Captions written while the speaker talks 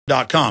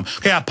matrix.com.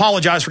 Okay, I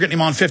apologize for getting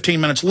him on 15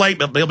 minutes late,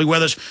 but he'll be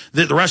with us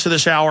the rest of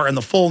this hour and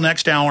the full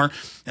next hour.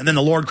 And then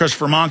the Lord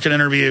Christopher Monckton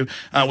interview.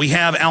 We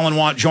have Alan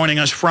Watt joining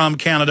us from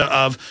Canada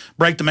of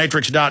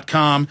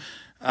breakthematrix.com.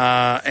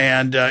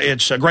 And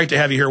it's great to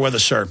have you here with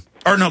us, sir.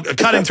 Or no,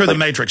 Cutting Through the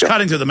Matrix.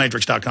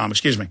 Cuttingthroughthematrix.com,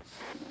 excuse me.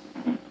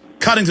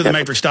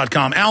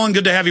 Cuttingthroughthematrix.com. Alan,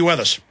 good to have you with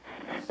us.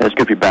 It's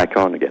good to be back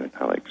on again,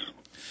 Alex.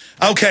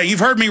 Okay, you've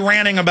heard me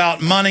ranting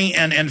about money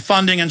and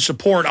funding and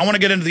support. I want to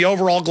get into the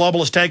overall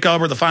globalist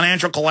takeover, the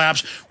financial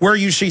collapse, where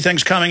you see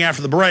things coming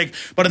after the break.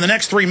 But in the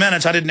next 3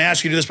 minutes, I didn't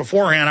ask you to do this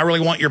beforehand. I really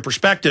want your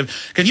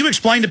perspective. Can you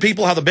explain to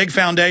people how the big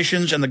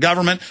foundations and the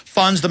government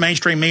funds the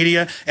mainstream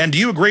media? And do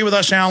you agree with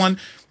us, Alan,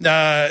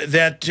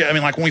 that, I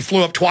mean, like when we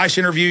flew up twice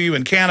to interview you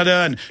in Canada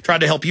and tried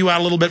to help you out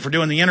a little bit for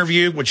doing the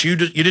interview, which you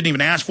didn't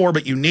even ask for,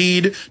 but you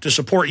need to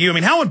support you. I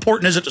mean, how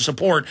important is it to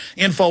support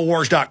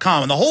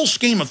Infowars.com? And the whole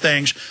scheme of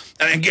things,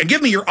 and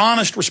give me your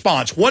honest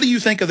response. What do you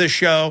think of this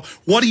show?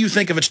 What do you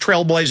think of its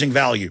trailblazing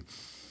value?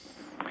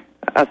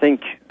 I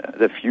think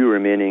the few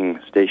remaining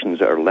stations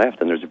that are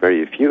left, and there's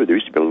very few, there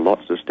used to be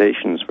lots of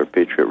stations for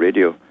Patriot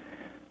Radio.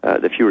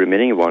 The few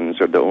remaining ones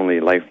are the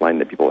only lifeline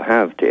that people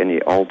have to any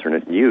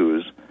alternate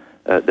news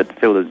that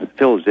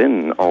fills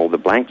in all the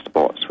blank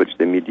spots which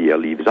the media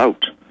leaves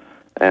out.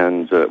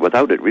 And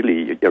without it,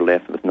 really, you're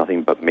left with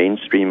nothing but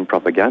mainstream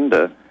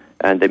propaganda.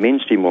 And the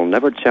mainstream will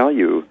never tell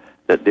you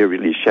that they're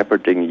really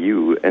shepherding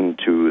you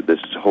into this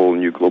whole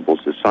new global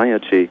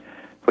society,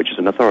 which is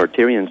an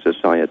authoritarian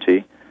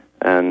society.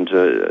 And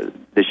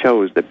the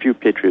shows, the few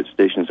Patriot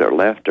stations that are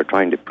left, are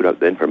trying to put out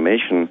the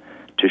information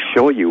to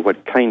show you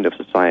what kind of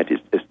society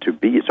is to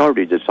be. It's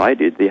already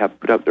decided. They have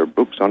put out their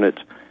books on it.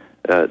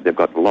 They've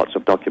got lots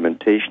of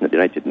documentation at the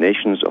United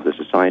Nations of the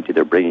society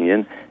they're bringing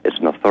in. It's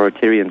an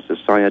authoritarian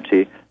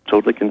society,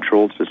 totally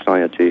controlled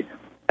society,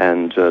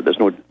 and there's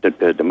no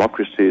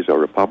democracies or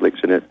republics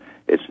in it.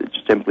 It's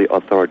simply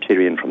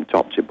authoritarian from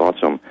top to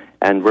bottom.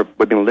 And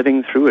we've been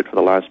living through it for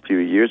the last few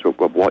years. We've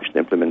watched the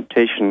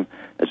implementation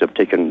as they've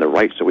taken the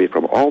rights away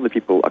from all the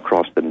people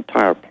across the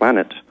entire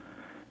planet.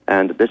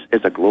 And this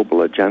is a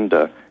global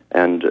agenda.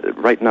 And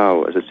right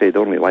now, as I say, the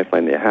only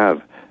lifeline they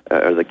have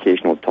are the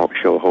occasional talk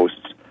show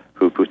hosts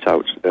who put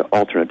out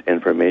alternate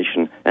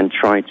information and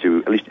try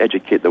to at least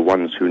educate the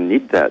ones who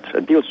need that.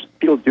 And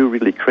people do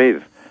really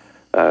crave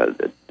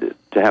to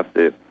have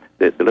the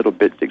little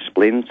bits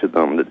explained to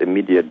them that the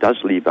media does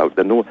leave out.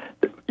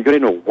 You've got to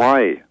know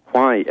why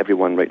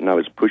everyone right now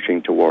is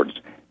pushing towards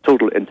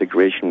total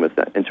integration with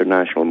the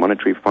International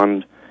Monetary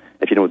Fund.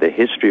 If you know the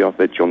history of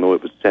it, you'll know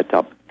it was set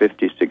up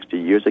 50, 60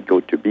 years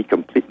ago to be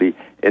completely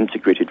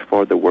integrated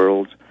for the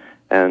world.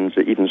 And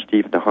even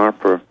Stephen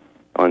Harper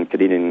on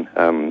Canadian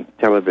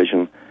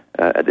television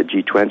at the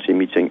G20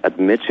 meeting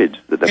admitted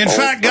that... In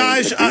fact,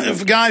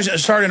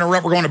 guys, sorry to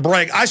interrupt, we're going to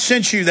break. I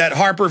sent you that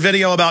Harper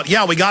video about,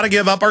 we got to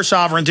give up our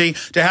sovereignty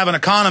to have an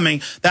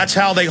economy. That's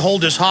how they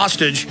hold us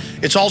hostage.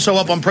 It's also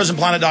up on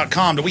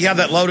prisonplanet.com. Do we have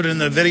that loaded in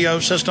the video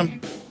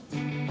system?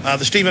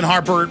 The Stephen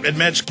Harper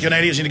admits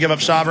Canadians need to give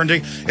up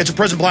sovereignty. It's a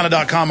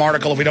prisonplanet.com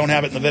article if we don't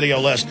have it in the video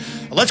list.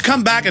 Let's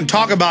come back and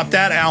talk about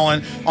that,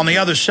 Alan, on the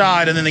other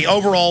side, and then the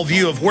overall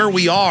view of where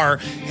we are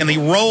in the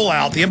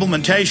rollout, the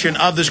implementation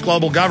of this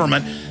global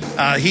government.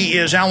 He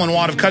is Alan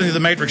Watt of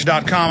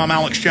cuttingthroughthematrix.com. I'm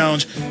Alex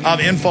Jones of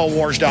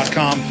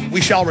Infowars.com.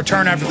 We shall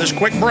return after this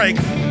quick break.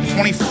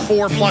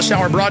 24-plus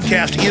hour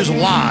broadcast is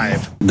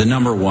live. The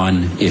number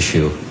one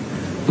issue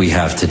we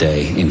have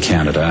today in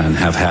Canada and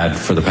have had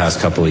for the past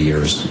couple of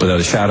years, without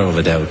a shadow of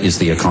a doubt, is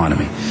the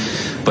economy.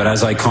 But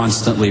as I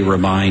constantly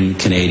remind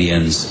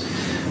Canadians,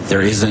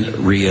 there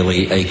isn't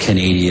really a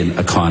Canadian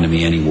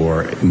economy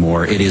anymore.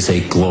 It is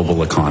a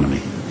global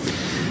economy.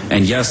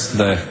 And yes,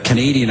 the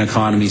Canadian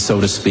economy, so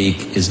to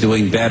speak, is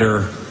doing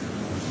better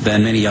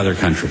than many other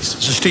countries.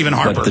 This is Stephen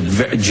Harper. But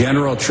the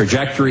general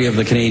trajectory of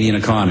the Canadian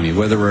economy,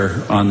 whether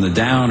we're on the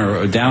down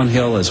or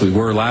downhill as we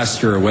were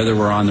last year, or whether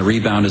we're on the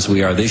rebound as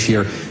we are this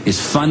year, is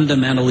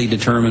fundamentally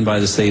determined by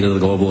the state of the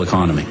global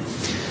economy.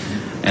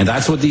 And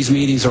that's what these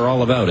meetings are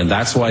all about, and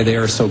that's why they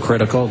are so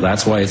critical.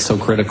 That's why it's so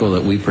critical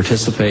that we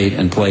participate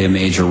and play a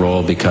major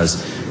role,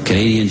 because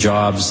Canadian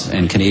jobs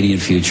and Canadian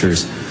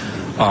futures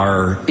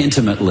are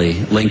intimately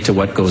linked to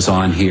what goes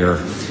on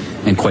here.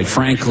 And quite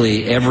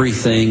frankly,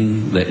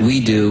 everything that we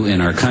do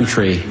in our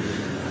country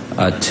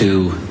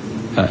to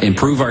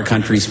improve our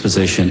country's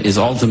position is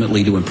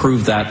ultimately to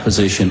improve that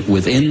position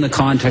within the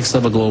context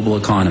of a global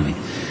economy.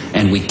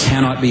 And we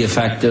cannot be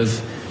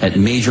effective at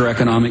major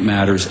economic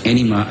matters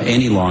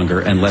any longer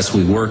unless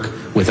we work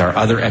with our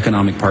other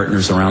economic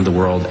partners around the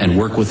world and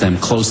work with them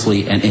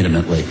closely and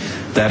intimately.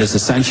 That is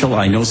essential.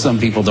 I know some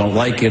people don't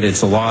like it.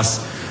 It's a loss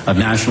of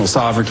national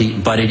sovereignty,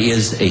 but it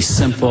is a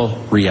simple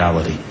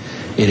reality.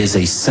 It is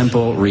a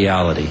simple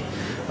reality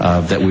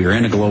that we are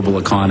in a global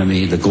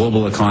economy. The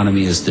global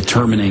economy is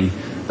determining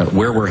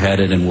where we're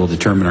headed and will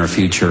determine our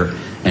future,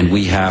 and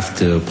we have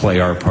to play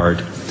our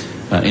part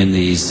in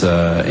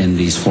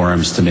these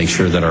forums to make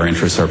sure that our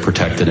interests are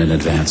protected and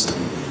advanced.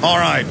 All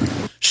right.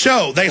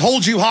 So they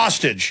hold you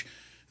hostage.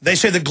 They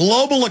say the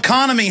global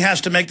economy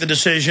has to make the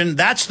decision.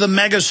 That's the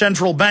mega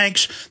central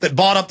banks that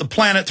bought up the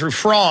planet through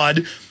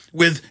fraud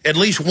with at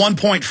least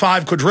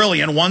 1.5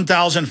 quadrillion,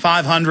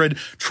 1,500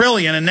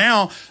 trillion. And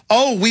now,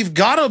 oh, we've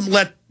got to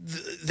let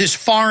this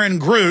foreign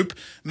group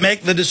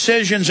make the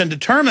decisions and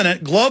determine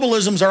it.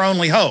 Globalism's our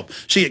only hope.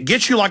 See, it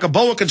gets you like a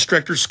boa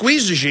constrictor,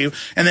 squeezes you,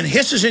 and then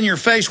hisses in your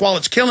face while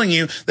it's killing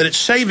you that it's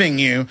saving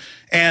you.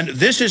 And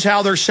this is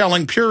how they're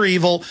selling pure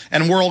evil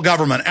and world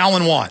government.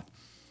 Alan Watt.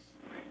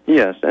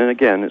 Yes, and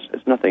again,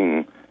 it's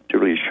nothing to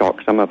really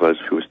shock some of us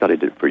who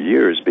studied it for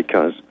years,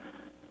 because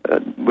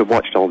we've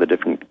watched all the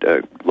different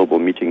global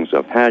meetings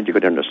I've had. You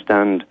could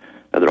understand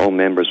they're all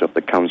members of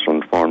the Council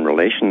on Foreign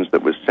Relations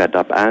that was set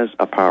up as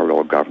a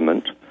parallel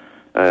government.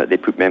 They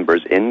put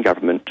members in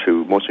government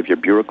too. Most of your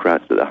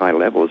bureaucrats at the high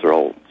levels are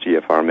all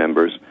CFR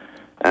members,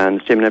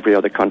 and same in every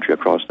other country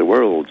across the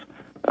world.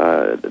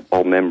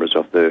 All members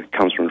of the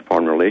Council on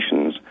Foreign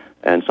Relations,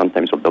 and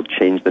sometimes they'll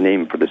change the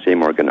name for the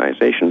same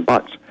organization.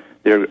 But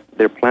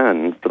their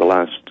plan for the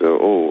last,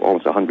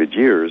 almost 100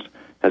 years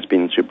has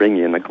been to bring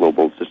in a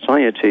global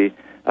society,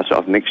 a sort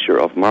of mixture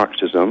of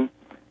Marxism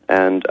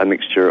and a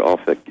mixture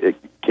of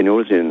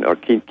Keynesian, or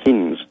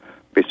Keynes,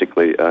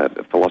 basically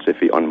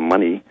philosophy on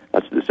money.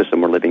 That's the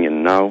system we're living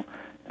in now.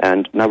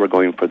 And now we're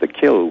going for the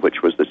kill,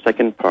 which was the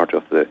second part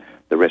of the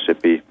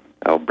recipe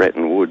of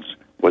Bretton Woods,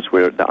 was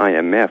where the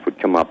IMF would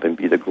come up and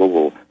be the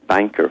global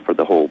banker for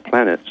the whole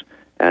planet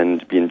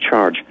and be in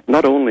charge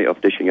not only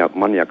of dishing out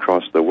money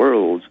across the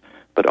world,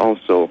 but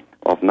also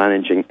of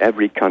managing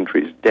every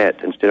country's debt.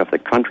 Instead of the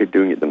country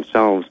doing it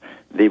themselves,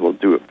 they will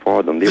do it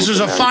for them. This is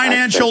a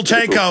financial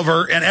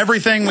takeover, and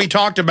everything we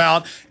talked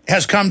about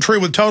has come true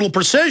with total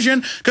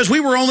precision because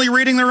we were only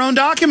reading their own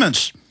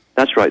documents.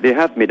 That's right. They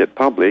have made it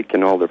public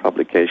in all their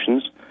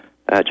publications,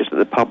 just that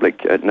the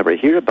public never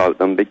hear about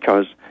them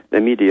because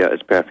the media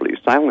is perfectly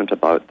silent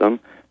about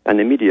them, and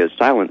the media is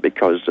silent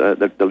because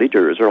the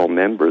leaders are all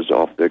members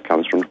of the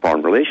Council on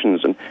Foreign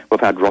Relations, and we've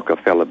had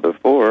Rockefeller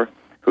before,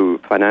 who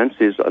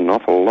finances an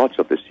awful lot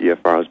of the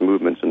CFR's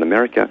movements in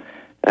America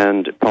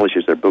and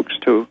publishes their books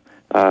too,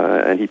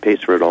 and he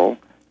pays for it all.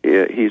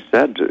 He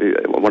said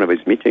at one of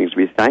his meetings,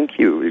 "We thank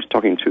you." He's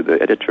talking to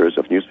the editors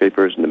of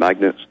newspapers and the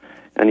magnates,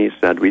 and he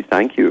said, "We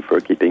thank you for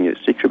keeping it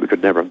secret. We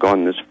could never have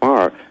gone this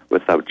far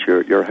without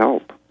your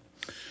help,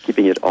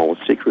 keeping it all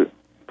secret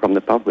from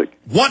the public."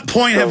 What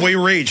point have we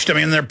reached? I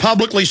mean, they're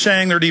publicly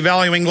saying they're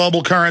devaluing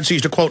global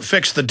currencies to, quote,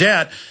 fix the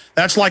debt.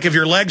 That's like if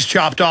your leg's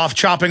chopped off,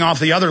 chopping off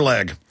the other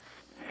leg.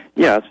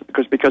 Yes,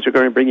 because you're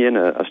going to bring in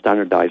a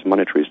standardized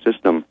monetary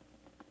system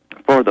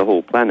for the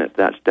whole planet.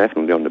 That's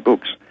definitely on the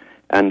books.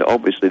 And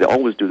obviously, they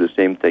always do the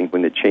same thing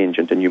when they change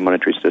into a new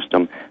monetary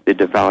system. They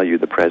devalue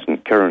the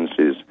present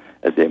currencies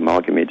as they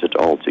amalgamate it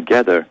all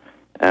together.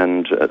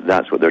 And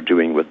that's what they're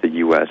doing with the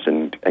U.S.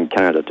 and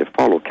Canada to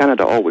follow.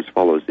 Canada always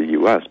follows the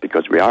U.S.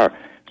 because we are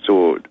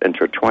so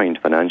intertwined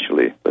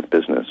financially with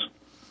business.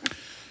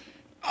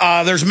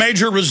 There's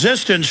major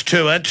resistance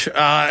to it.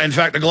 In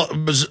fact,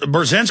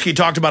 Brzezinski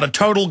talked about a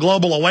total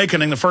global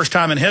awakening the first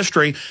time in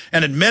history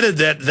and admitted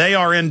that they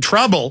are in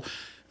trouble.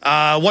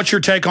 What's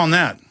your take on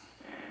that?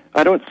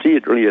 I don't see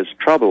it really as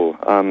trouble.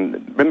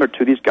 Remember,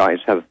 too, these guys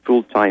have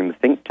full-time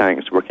think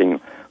tanks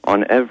working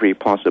on every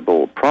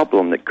possible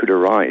problem that could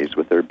arise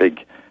with their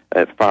big,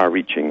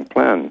 far-reaching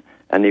plan.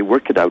 And they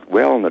work it out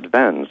well in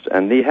advance.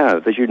 And they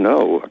have, as you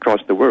know,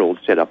 across the world,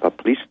 set up a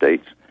police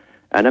state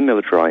and a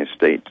militarized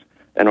state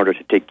in order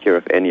to take care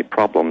of any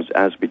problems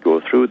as we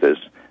go through this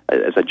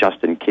as a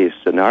just-in-case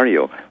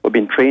scenario. We've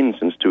been trained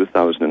since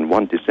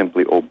 2001 to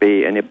simply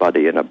obey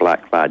anybody in a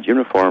black-clad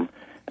uniform,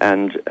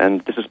 and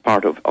this is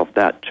part of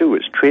that too.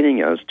 It's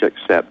training us to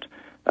accept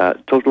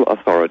total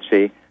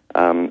authority,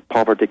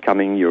 poverty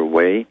coming your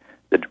way,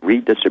 the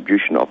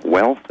redistribution of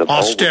wealth.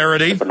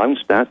 Austerity. They've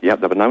announced that. Yeah,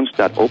 they've announced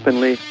that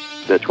openly,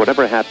 that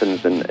whatever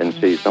happens in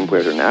say,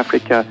 somewhere in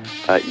Africa,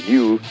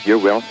 your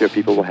wealthier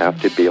people will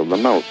have to bail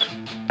them out.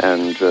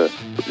 And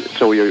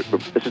so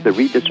this is the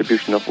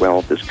redistribution of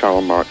wealth, as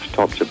Karl Marx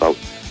talks about.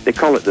 They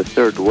call it the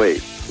third way.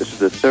 This is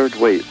the third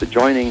way. It's the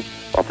joining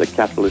of the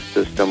capitalist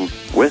system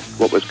with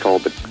what was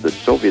called the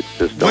Soviet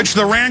system. Which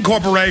the RAND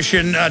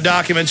Corporation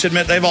documents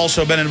admit they've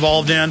also been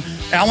involved in.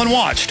 Alan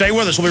Watt, stay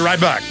with us. We'll be right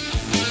back.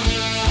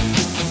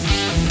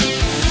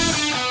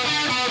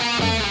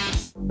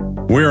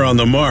 We're on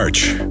the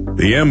march.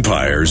 The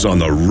empire's on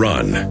the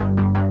run.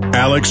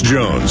 Alex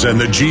Jones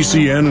and the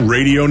GCN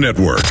Radio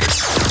Network.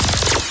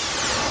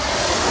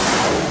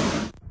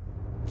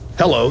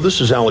 Hello, this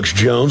is Alex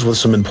Jones with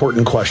some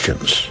important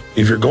questions.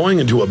 If you're going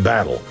into a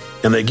battle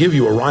and they give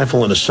you a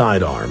rifle and a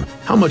sidearm,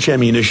 how much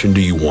ammunition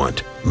do you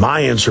want?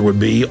 My answer would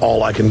be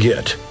all I can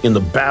get. In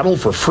the battle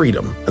for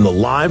freedom and the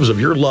lives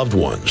of your loved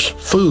ones,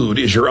 food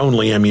is your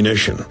only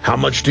ammunition. How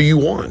much do you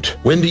want?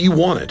 When do you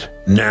want it?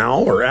 Now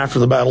or after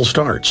the battle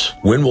starts?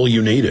 When will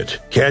you need it?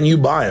 Can you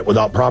buy it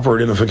without proper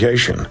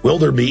identification? Will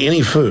there be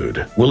any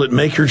food? Will it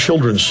make your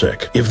children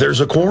sick? If there's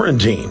a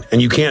quarantine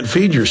and you can't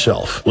feed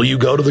yourself, will you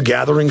go to the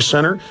gathering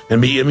center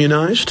and be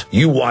immunized?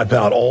 You wipe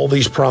out all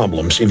these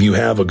problems if you you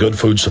have a good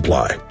food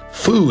supply.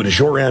 Food is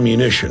your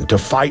ammunition to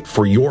fight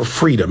for your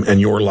freedom and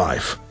your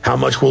life. How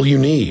much will you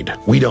need?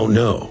 We don't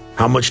know.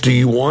 How much do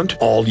you want?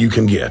 All you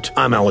can get.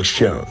 I'm Alex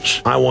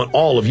Jones. I want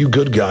all of you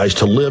good guys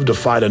to live to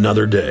fight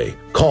another day.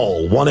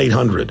 Call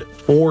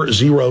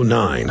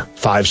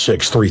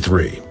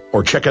 1-800-409-5633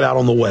 or check it out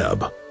on the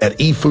web at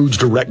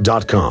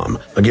efoodsdirect.com.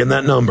 Again,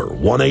 that number,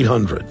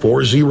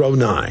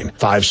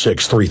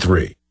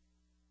 1-800-409-5633.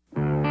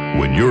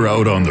 When you're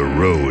out on the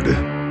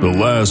road, the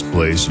last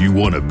place you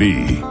want to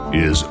be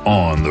is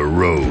on the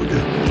road.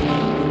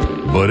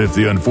 But if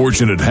the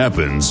unfortunate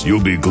happens,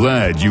 you'll be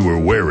glad you were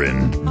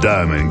wearing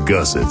diamond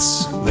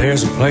gussets.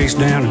 There's a place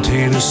down in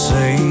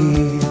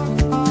Tennessee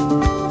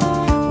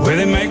where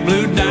they make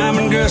blue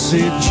diamond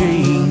gusset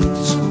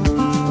jeans.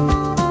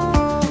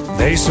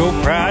 They so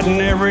pride in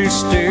every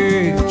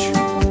stitch,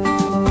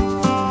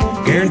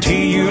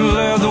 guarantee you'll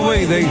love the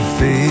way they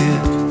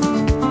fit.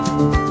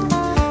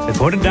 They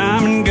put a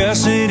diamond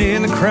gusset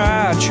in the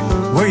crotch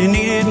where you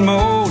need it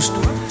most.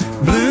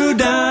 Blue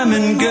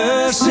diamond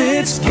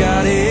gussets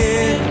got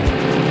it,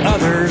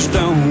 others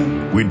don't.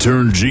 We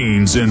turn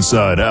jeans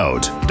inside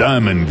out.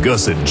 Diamond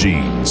gusset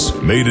jeans.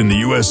 Made in the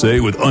USA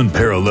with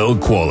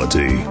unparalleled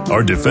quality.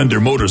 Our Defender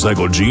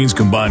motorcycle jeans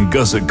combine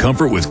gusset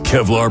comfort with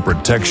Kevlar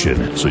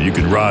protection, so you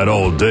can ride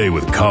all day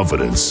with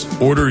confidence.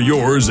 Order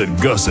yours at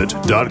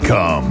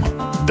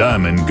gusset.com.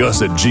 Diamond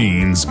gusset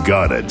jeans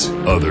got it,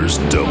 others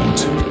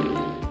don't.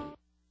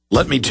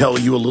 Let me tell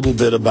you a little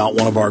bit about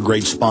one of our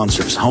great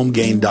sponsors,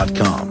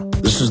 HomeGain.com.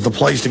 This is the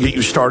place to get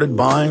you started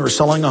buying or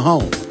selling a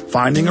home,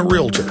 finding a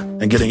realtor,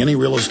 and getting any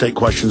real estate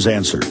questions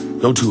answered.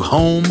 Go to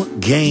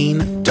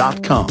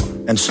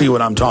HomeGain.com and see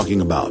what I'm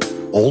talking about.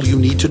 All you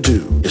need to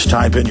do is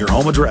type in your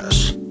home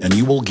address, and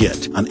you will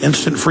get an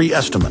instant free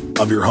estimate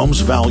of your home's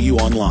value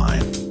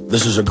online.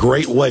 This is a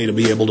great way to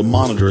be able to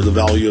monitor the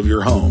value of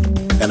your home.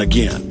 And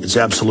again, it's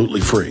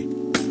absolutely free.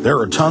 There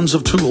are tons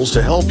of tools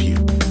to help you.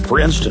 For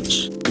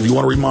instance, if you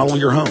want to remodel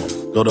your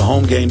home, go to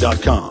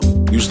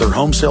HomeGain.com. Use their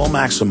Home Sale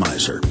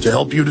Maximizer to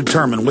help you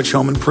determine which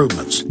home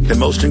improvements can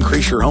most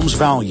increase your home's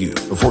value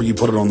before you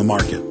put it on the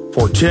market.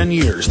 For 10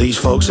 years, these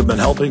folks have been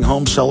helping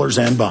home sellers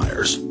and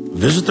buyers.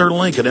 Visit their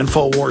link at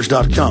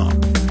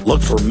Infowars.com.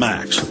 Look for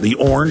Max, the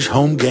orange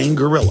Home Gain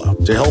Gorilla,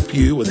 to help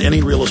you with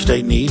any real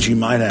estate needs you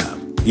might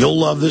have. You'll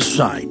love this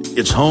site.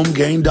 It's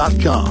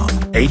HomeGain.com.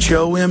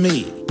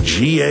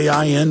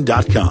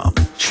 HomeGain.com.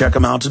 Check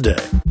them out today.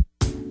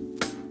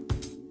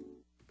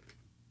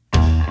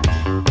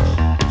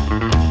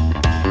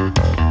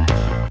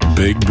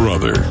 Big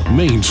Brother,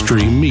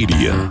 mainstream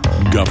media,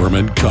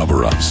 government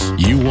cover-ups.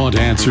 You want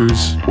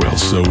answers? Well,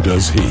 so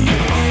does he.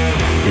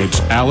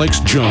 It's Alex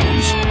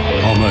Jones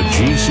on the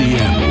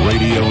GCN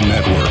Radio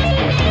Network.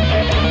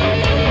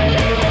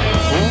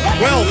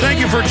 Well, thank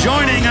you for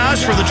joining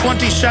us for the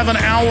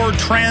 27-hour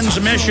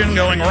transmission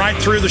going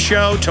right through the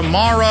show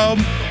tomorrow.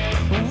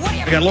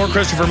 We got Lord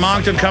Christopher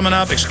Monckton coming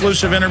up,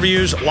 exclusive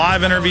interviews,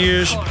 live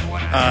interviews.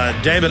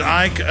 David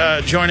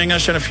Icke joining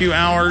us in a few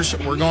hours.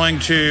 We're going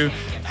to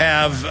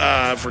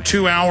have, for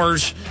 2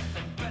 hours,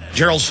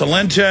 Gerald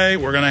Celente.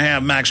 We're going to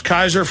have Max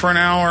Kaiser for an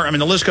hour. I mean,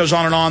 the list goes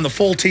on and on. The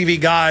full TV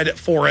guide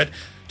for it,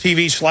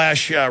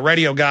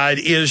 TV/radio guide,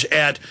 is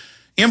at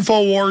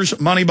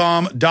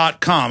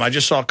InfoWarsMoneyBomb.com. I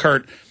just saw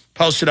Kurt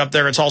posted up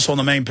there. It's also on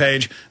the main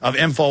page of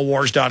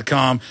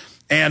InfoWars.com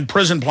and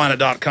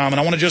PrisonPlanet.com. And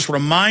I want to just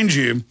remind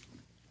you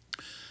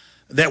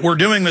that we're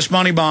doing this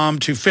Money Bomb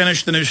to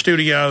finish the new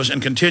studios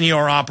and continue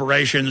our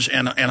operations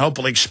and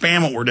hopefully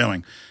expand what we're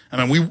doing.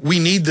 I mean, we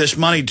need this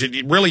money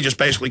to really just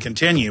basically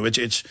continue.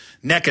 It's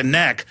neck and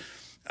neck,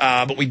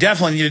 but we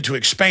definitely needed to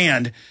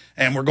expand,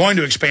 and we're going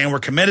to expand. We're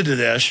committed to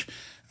this.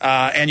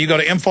 And you go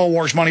to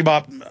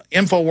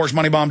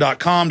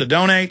InfoWarsMoneyBomb.com to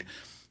donate,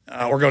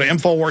 or go to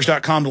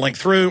Infowars.com to link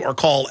through, or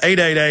call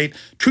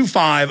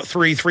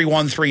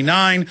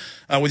 888-253-3139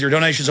 with your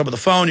donations over the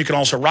phone. You can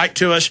also write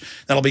to us.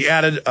 That'll be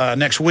added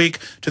next week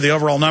to the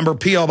overall number.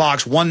 P.O.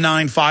 Box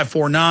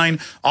 19549,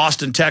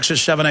 Austin,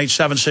 Texas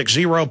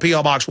 78760.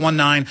 P.O. Box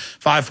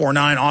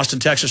 19549, Austin,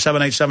 Texas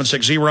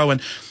 78760. And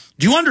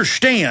do you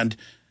understand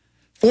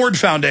Ford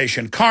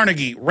Foundation,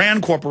 Carnegie,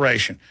 Rand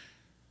Corporation?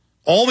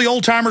 All the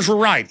old-timers were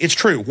right. It's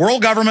true.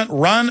 World government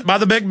run by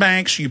the big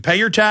banks. You pay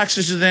your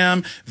taxes to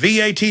them,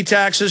 VAT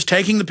taxes,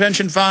 taking the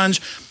pension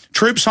funds,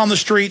 troops on the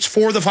streets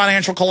for the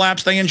financial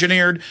collapse they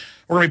engineered.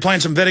 We're going to be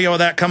playing some video of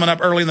that coming up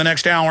early in the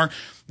next hour.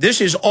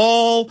 This is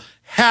all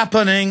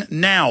happening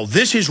now.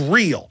 This is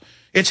real.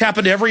 It's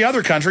happened to every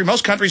other country.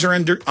 Most countries are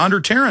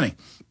under tyranny.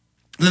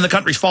 And then the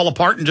countries fall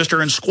apart and just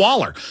are in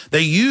squalor.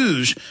 They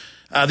use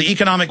the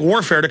economic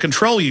warfare to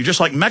control you,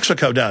 just like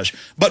Mexico does.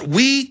 But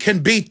we can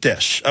beat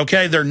this,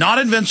 okay? They're not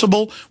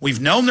invincible.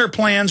 We've known their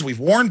plans. We've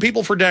warned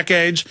people for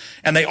decades,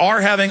 and they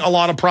are having a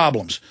lot of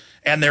problems.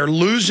 And they're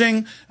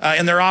losing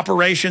in their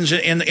operations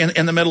in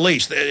the Middle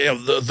East.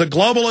 The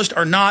globalists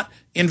are not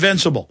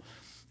invincible.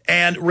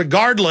 And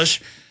regardless,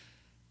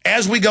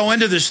 as we go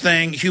into this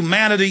thing,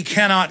 humanity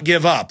cannot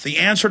give up. The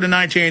answer to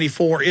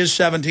 1984 is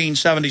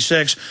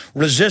 1776.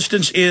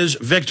 Resistance is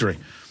victory.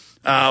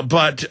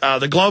 But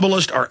the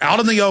globalists are out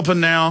in the open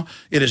now.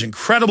 It is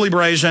incredibly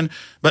brazen.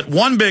 But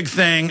one big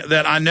thing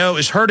that I know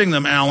is hurting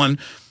them, Alan,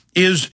 is